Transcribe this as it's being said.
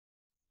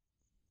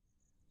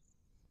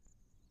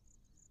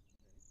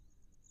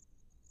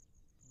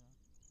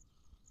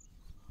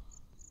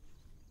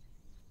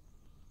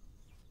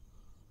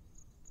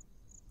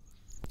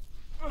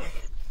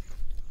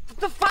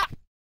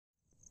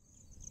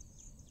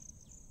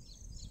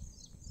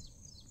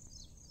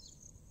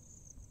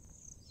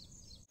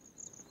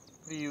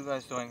exactly you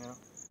guys doing here?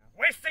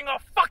 Wasting our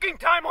fucking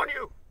time on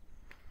you!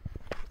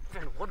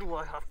 Then what do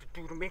I have to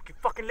do to make you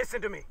fucking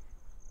listen to me?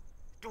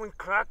 Doing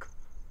crack?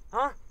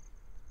 Huh?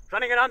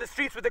 Running around the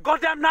streets with a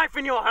goddamn knife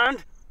in your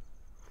hand?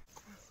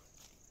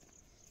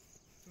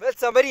 Well,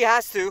 somebody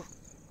has to.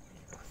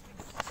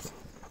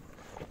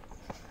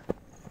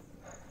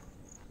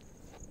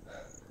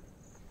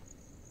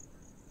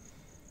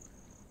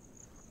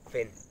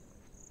 Finn,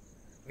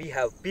 we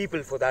have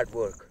people for that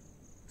work.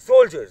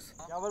 Soldiers.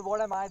 Yeah, well,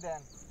 what am I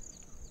then?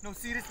 No,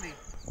 seriously.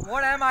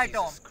 What am I,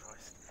 Tom?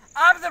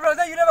 I'm the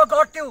brother you never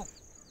got to.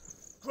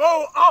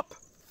 Grow up,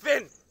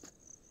 Finn!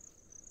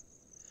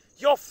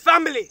 You're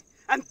family,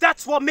 and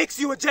that's what makes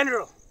you a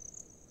general.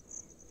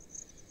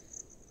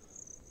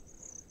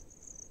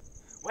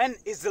 When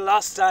is the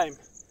last time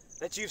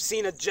that you've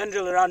seen a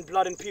general around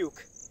blood and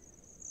puke?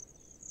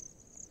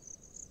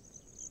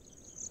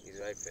 He's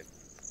right, Finn.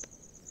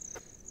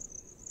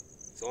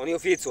 So on your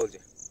feet, soldier.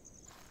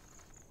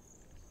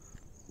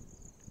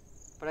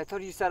 But I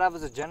thought you said I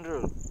was a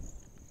general.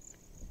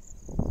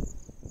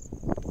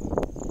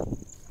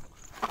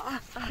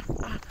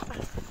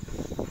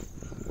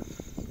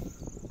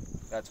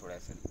 That's what I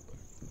said.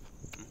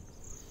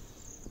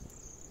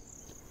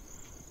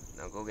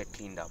 Now go get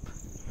cleaned up,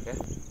 okay?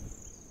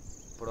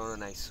 Put on a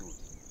nice suit.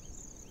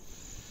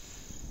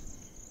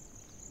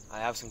 I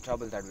have some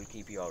trouble that will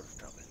keep you out of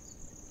trouble.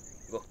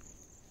 Go.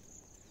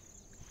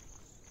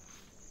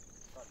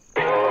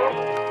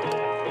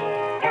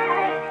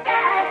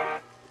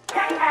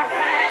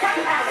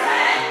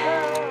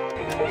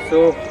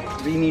 So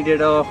we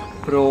needed a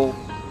pro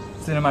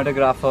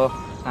cinematographer,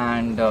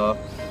 and I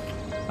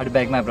had to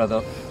beg my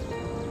brother.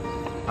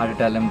 I had to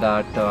tell him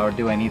that I'll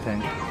do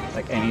anything,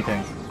 like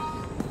anything.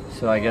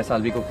 So I guess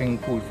I'll be cooking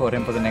food for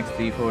him for the next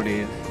 3-4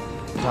 days.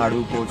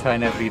 Jhadu, pocha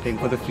and everything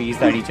for the fees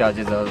that he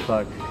charges us,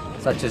 but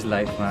such is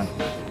life, man.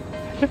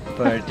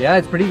 But yeah,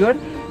 it's pretty good.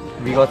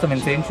 We got some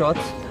insane shots.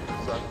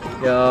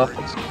 Yeah,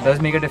 it does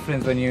make a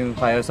difference when you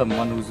hire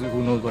someone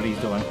who knows what he's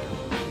doing.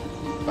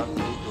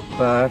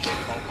 But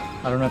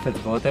I don't know if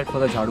it's worth it for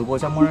the Jhadu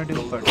pocha I'm gonna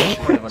do, but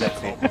whatever, let's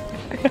see.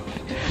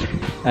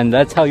 And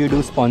that's how you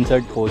do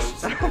sponsored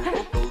posts.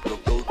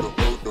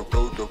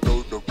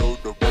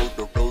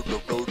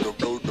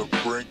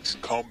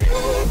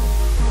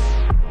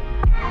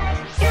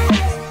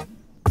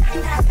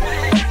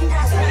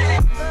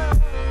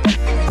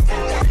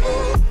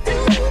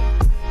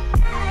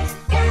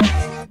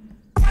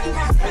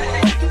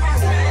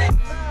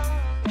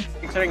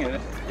 Picturing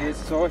it is,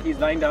 so he's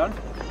lying down,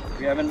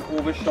 we have an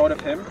overshot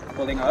of him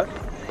pulling out,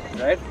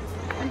 right?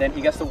 And then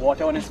he gets the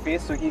water on his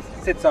face, so he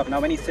sits up.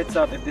 Now when he sits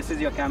up, if this is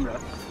your camera,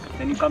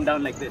 then you come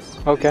down like this.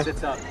 Okay. He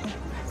sits up,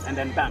 and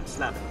then bam,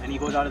 slap, and he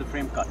goes out of the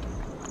frame, cut.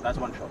 That's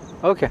one shot.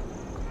 Okay.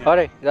 Yeah.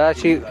 Alright, that's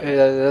actually...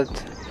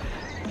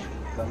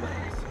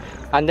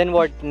 and then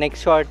what?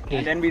 Next shot?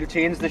 And then we'll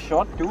change the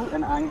shot to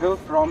an angle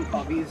from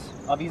Abhi's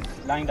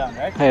lying down,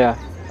 right? Yeah.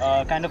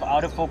 Kind of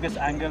out of focus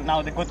angle.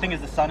 Now the good thing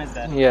is the sun is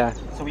there. Yeah.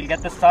 So we'll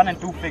get the sun and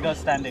two figures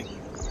standing.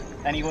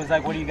 And he goes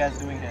like, what are you guys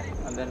doing here?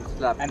 And then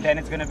slap. And then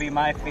it's gonna be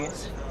my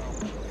face.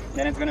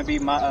 Then it's gonna be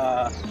my,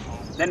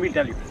 then we'll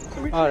tell you.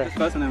 So we'll shoot this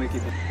first and then we'll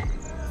keep it.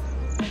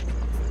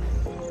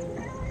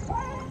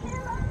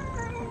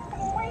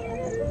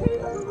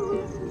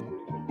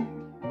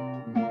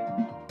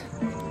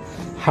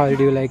 How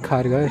do you like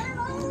Karjat?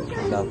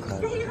 I love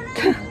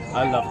Karjat.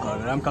 I love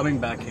Karjat. I'm coming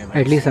back here. Man.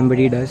 At least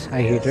somebody does.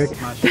 I hate it.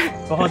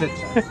 बहुत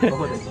अच्छा,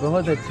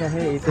 बहुत अच्छा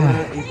है.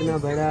 इतना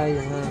बड़ा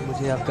यहाँ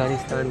मुझे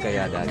अफगानिस्तान का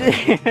याद आ गया.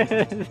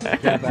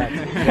 क्या बात,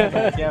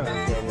 क्या बात.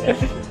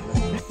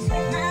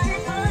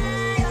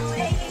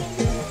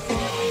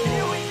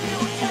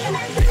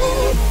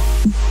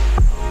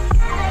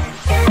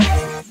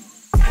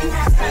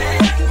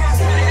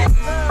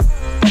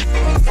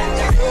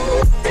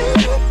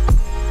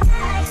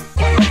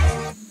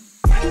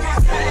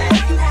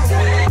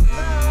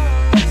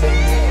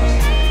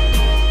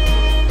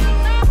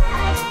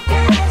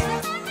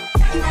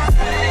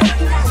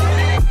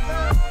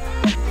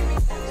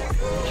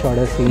 Shot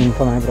a scene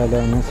for my brother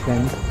and his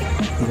friend.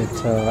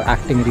 It's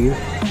acting reel.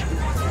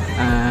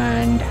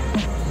 And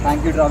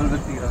Thank you, Travel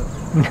with Theeraj.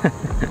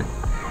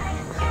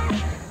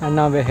 and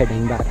now we're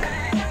heading back.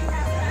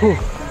 Whew.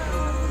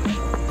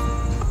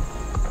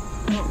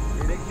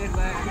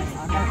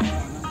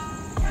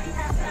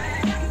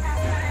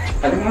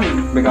 I think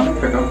I'm becoming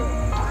fitter.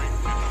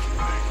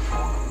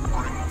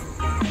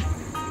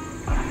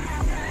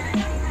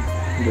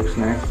 Looks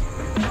nice.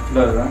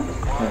 Does, right?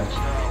 Yes.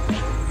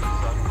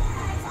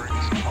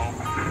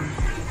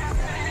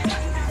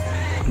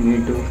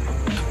 Need to.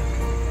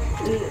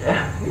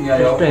 Yeah,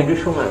 Just trying to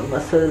show my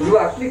muscles. You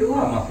actually do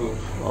have muscles.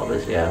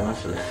 Obviously, I have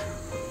muscles.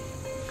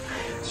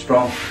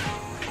 Strong.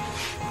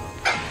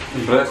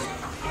 Impressed.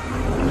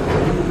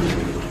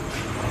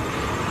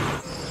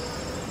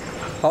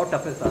 How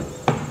tough is that?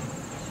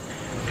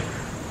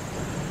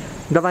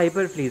 The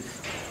Viper, please.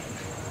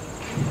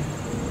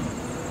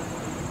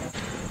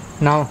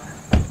 Now,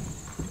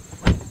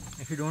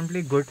 if you don't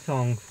play good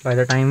songs by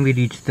the time we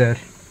reach there,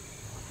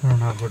 I don't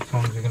have good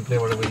songs, you can play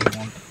whatever you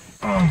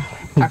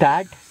want.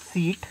 That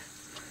seat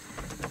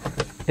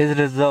is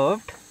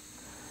reserved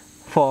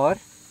for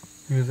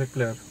Music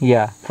player.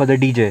 for the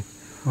DJ.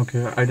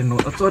 Okay, I didn't know.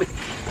 Oh, sorry.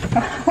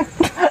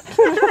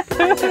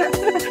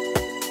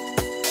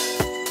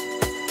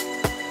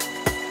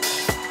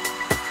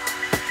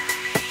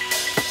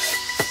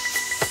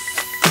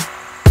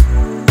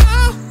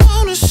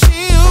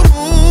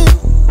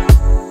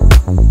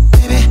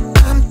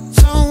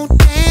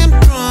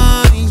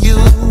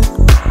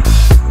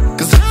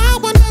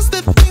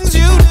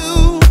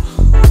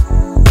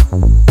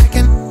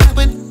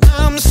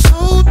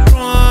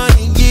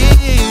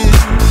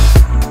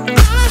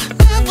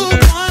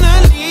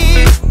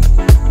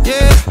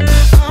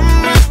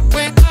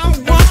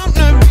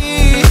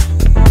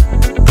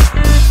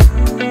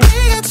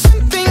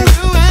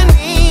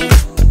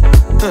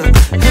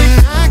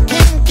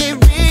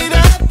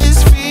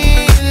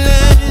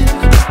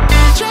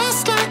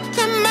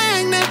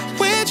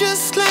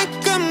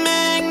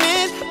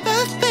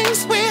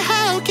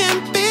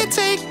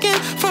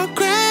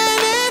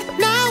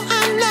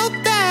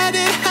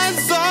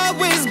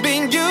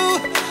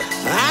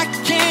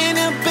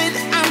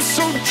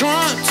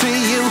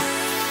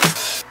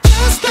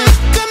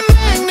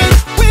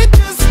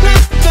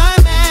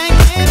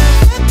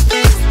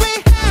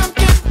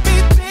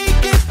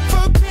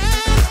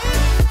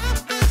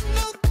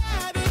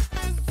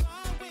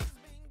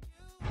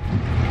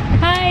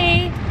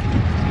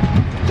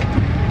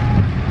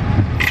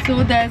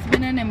 So there's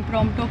been an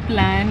impromptu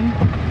plan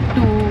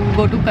to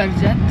go to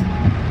Karjat.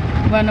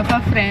 One of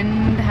our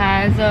friend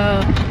has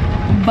a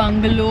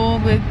bungalow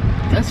with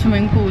a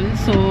swimming pool,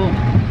 so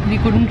we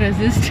couldn't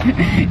resist.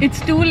 It's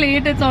too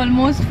late, it's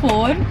almost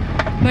 4,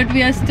 but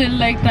we are still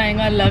like trying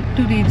our luck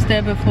to reach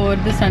there before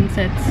the sun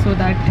sets so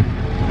that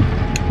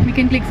we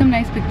can click some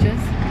nice pictures.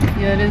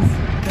 Here is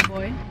the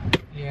boy.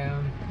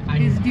 Yeah.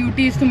 His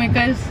duty is to make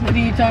us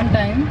reach on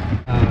time.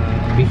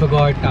 We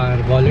forgot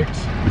our wallets,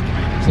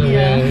 so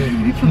we're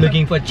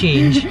looking for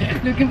change.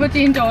 Looking for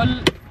change all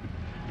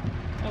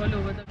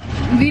over the...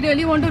 We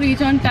really want to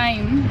reach on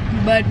time,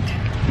 but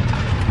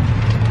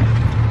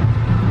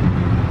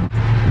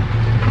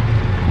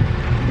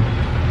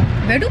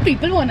where do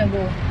people want to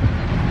go?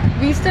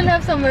 We still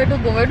have somewhere to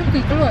go. Where do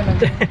people want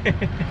to go?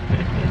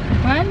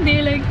 Man,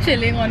 they like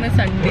chilling on a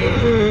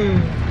Sunday.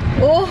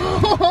 Oh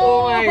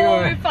my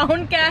God. We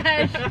found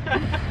cash.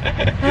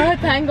 Oh,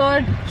 thank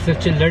God. So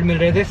chilled mil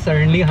rahe the,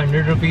 suddenly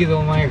 100 rupees.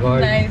 Oh my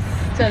God. Nice.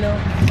 Chalo.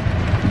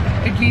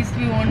 At least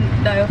we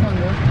won't die of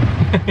hunger.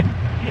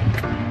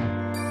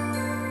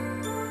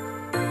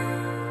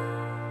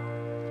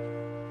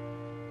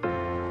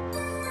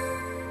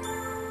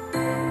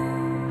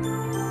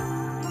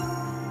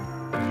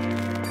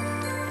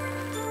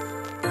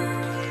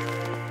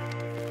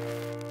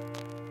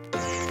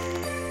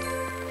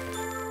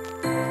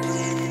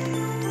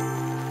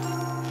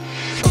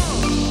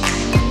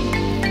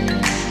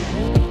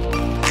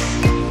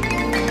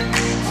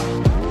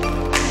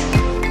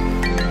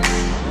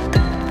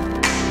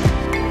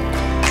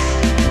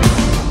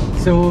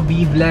 So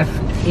we've left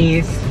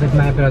Ace with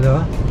my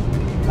brother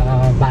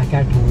back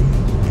at home.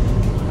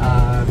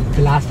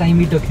 The last time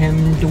we took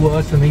him to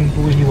a swimming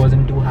pool, he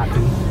wasn't too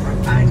happy,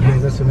 and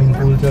here's a swimming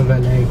pool, so we're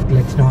like,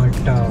 let's not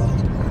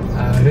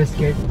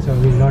risk it, so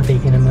we've not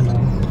taken him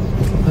along.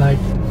 But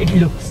it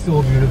looks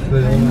so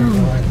beautiful. Oh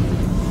my God.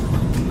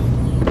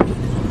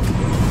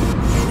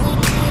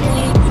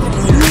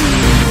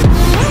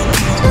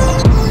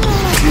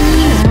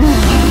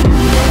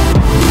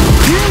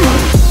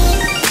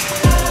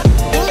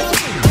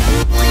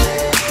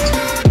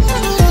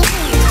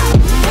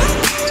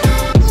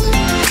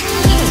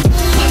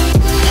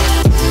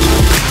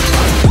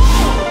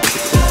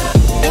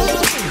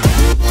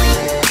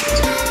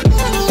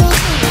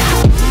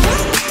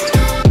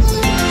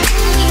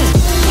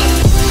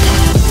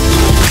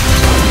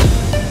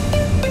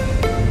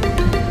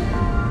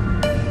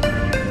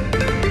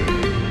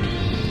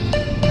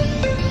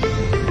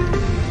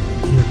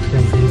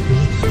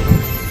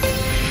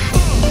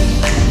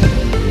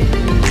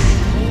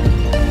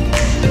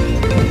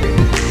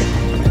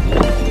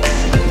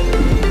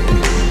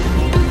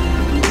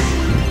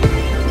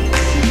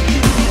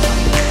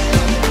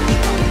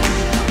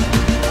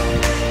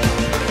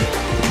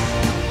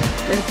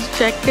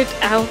 Check it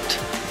out.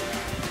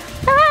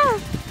 Ah!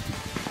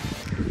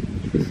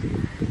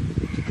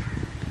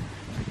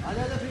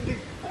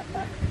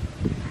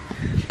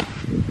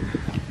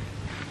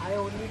 I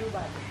only do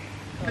that.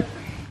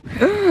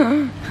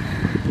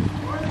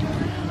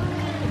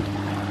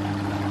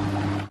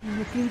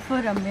 Looking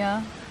for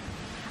Ramya.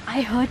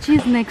 I heard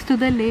she's next to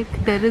the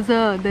lake. There is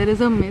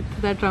a myth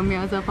that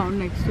Ramyas are found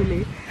next to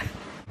lake.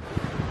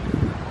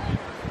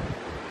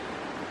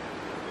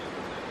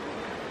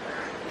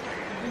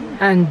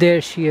 And there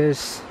she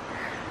is,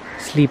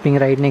 sleeping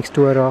right next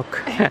to a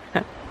rock. No,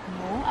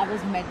 I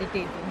was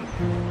meditating.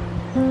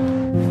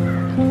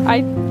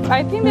 I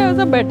think there was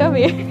a better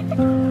way.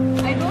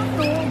 I don't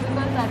know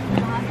because that's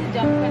वहाँ से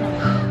jump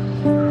करना.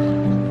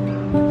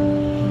 I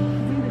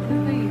think this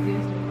is the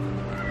easiest way.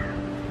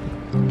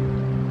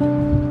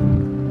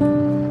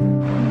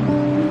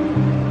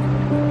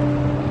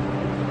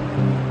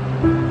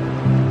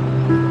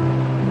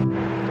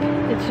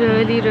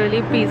 really,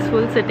 really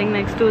peaceful sitting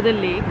next to the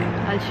lake.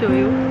 I'll show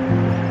you.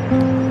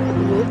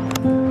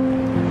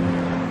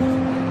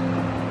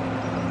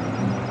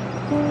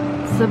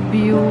 It's a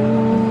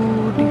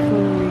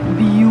beautiful lake.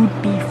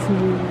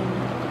 Beautiful.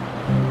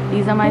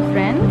 These are my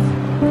friends.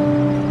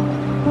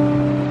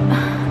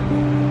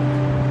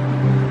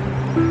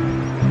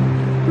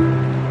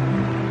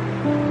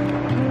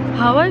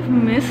 How I've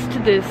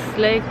missed this.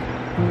 Like,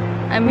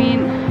 I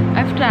mean,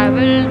 I've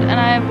traveled and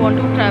I want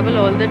to travel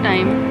all the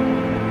time,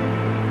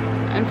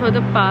 and for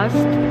the past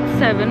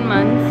 7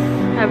 months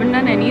haven't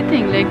done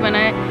anything. Like, when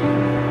I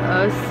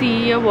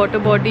see a water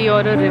body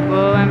or a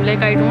river, I'm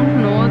like, I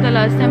don't know the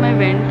last time I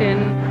went in.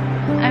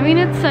 I mean,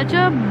 it's such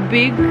a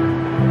big,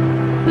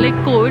 like,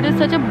 COVID is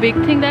such a big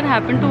thing that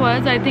happened to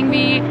us. I think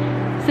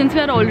since we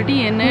are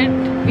already in it,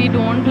 we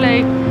don't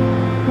like,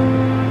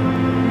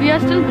 we are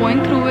still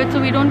going through it, so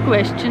we don't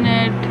question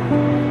it,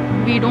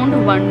 we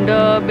don't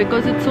wonder,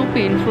 because it's so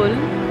painful.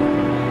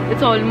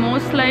 It's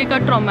almost like a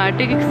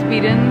traumatic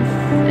experience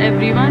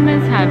everyone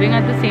is having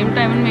at the same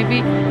time, and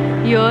maybe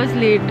years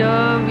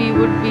later we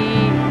would be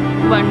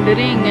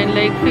wondering and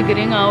like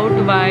figuring out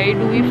why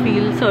do we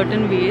feel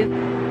certain ways.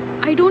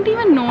 I don't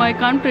even know, I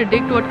can't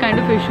predict what kind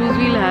of issues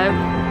we'll have,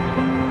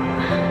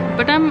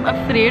 but I'm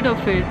afraid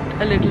of it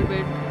a little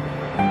bit.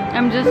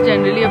 I'm just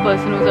generally a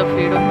person who's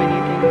afraid of many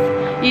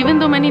things. Even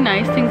though many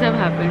nice things have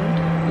happened,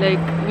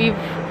 like we've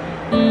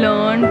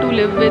learned to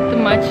live with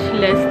much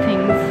less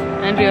things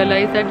and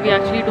realize that we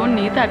actually don't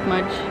need that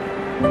much.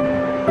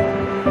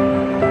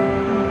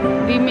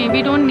 We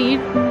maybe don't need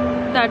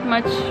that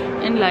much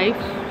in life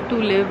to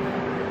live.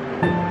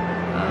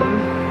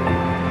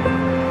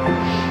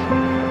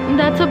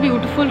 That's a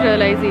beautiful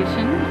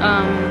realization,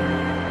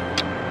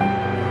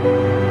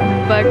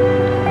 but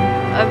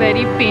a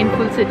very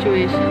painful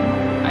situation.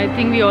 I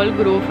think we all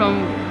grow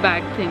from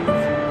bad things.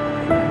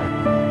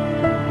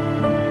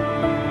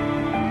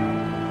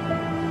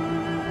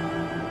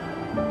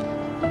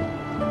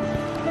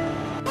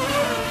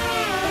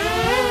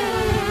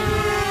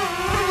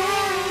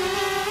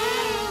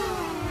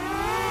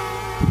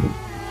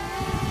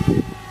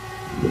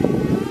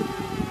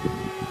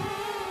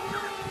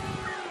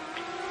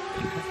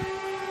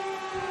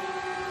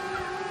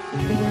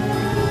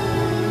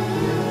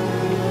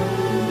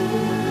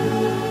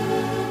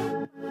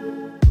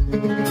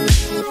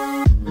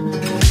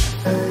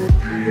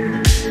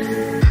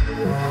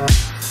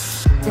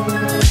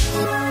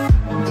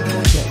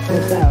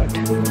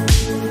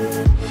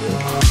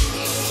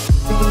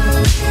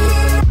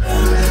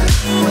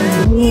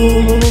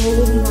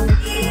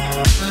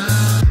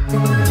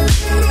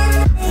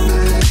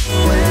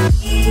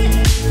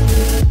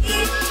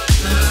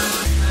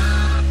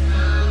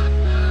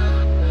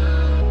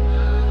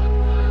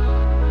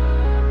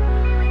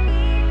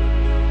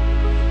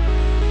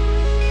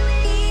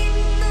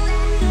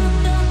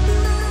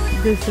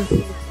 This is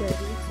scary.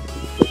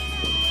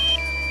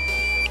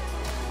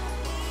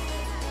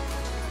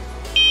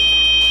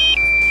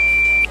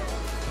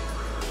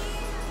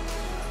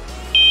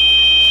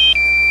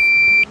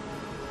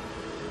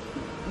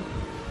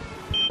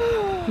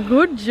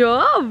 Good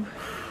job.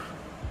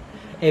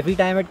 Every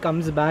time it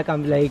comes back,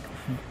 I'm like,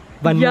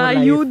 one Yeah,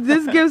 more life.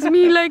 this gives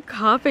me like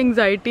half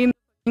anxiety in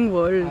the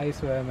world. I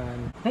swear,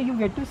 man. Hey, you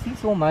get to see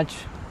so much,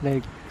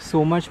 like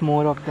so much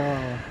more of the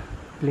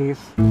place.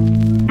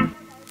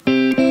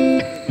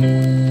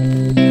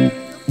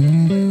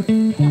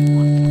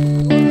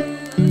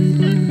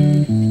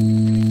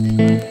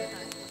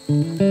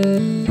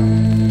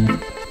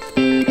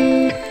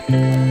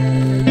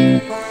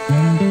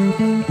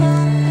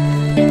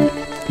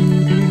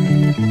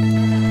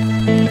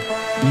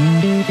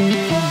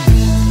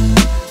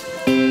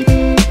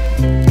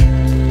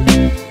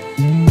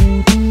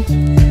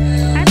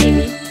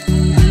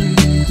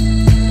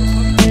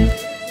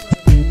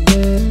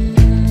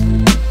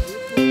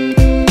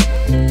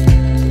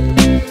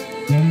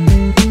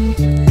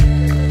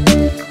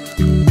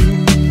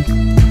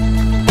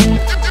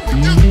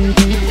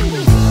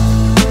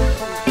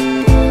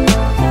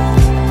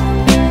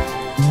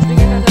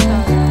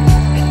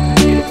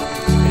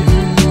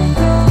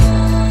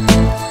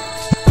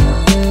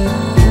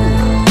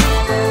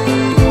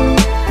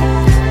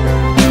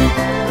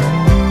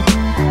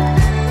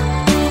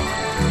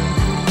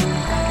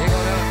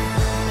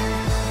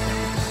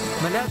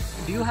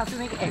 Do you have to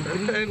make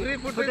every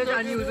footage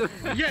unusable?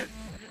 Yes!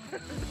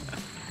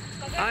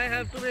 I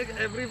have to make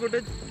every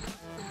footage.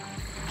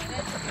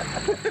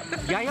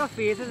 Yeah, your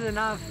face is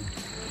enough.